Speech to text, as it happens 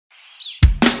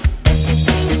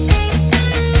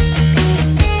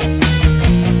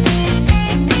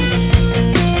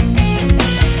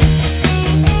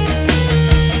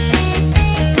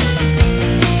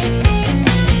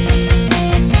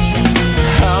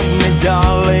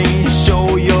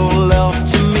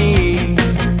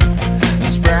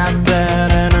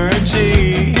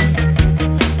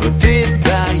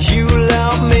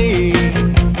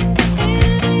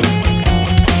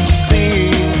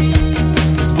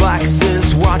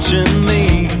watching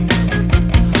me,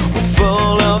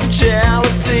 full of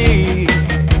jealousy.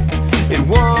 It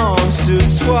wants to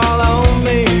swallow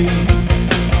me.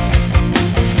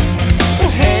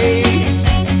 Hey,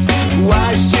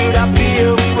 why should I be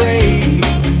afraid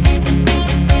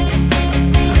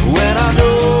when I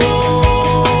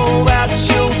know that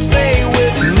you'll stay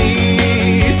with me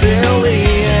till the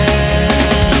end?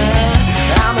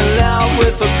 I'm in love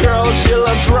with a girl, she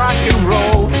loves rock and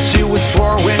roll. She was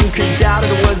born when Kid out,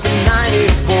 it was in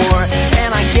 '94.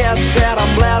 And I guess that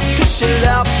I'm blessed cause she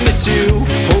loves me too.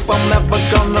 Hope I'm never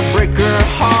gonna break her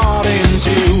heart in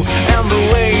two. And the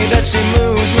way that she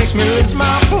moves makes me lose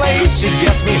my place. She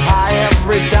gets me high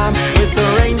every time with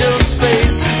her angel's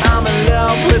face. I'm in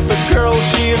love with a girl,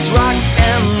 she is rock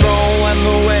and roll. And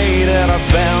the way that I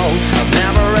felt, I've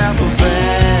never ever felt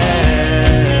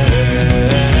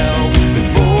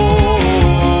before.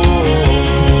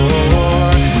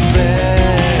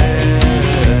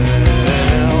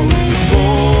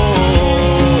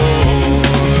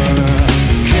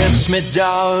 Kiss me,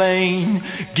 darling,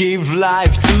 give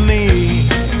life to me,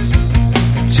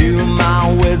 to my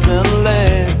wizened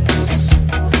lips,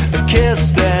 a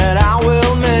kiss that I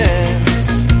will miss.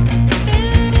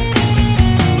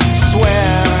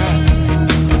 Swear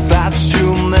that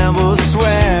you'll never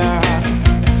swear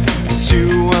to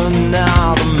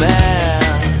another man.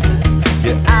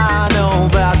 Yeah, I know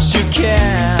that you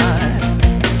can.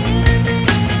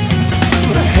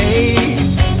 But hey,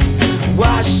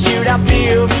 why should I be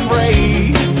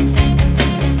afraid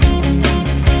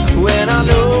when I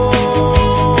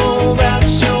know that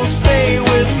you'll stay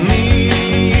with me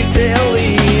till the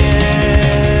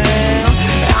end?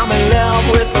 I'm in love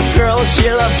with a girl, she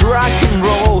loves rock and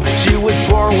roll. She was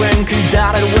born when Kid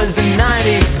out, it was in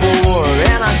 '94.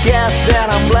 And I guess that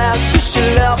I'm blessed cause she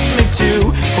loves me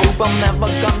too. Hope I'm never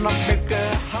gonna be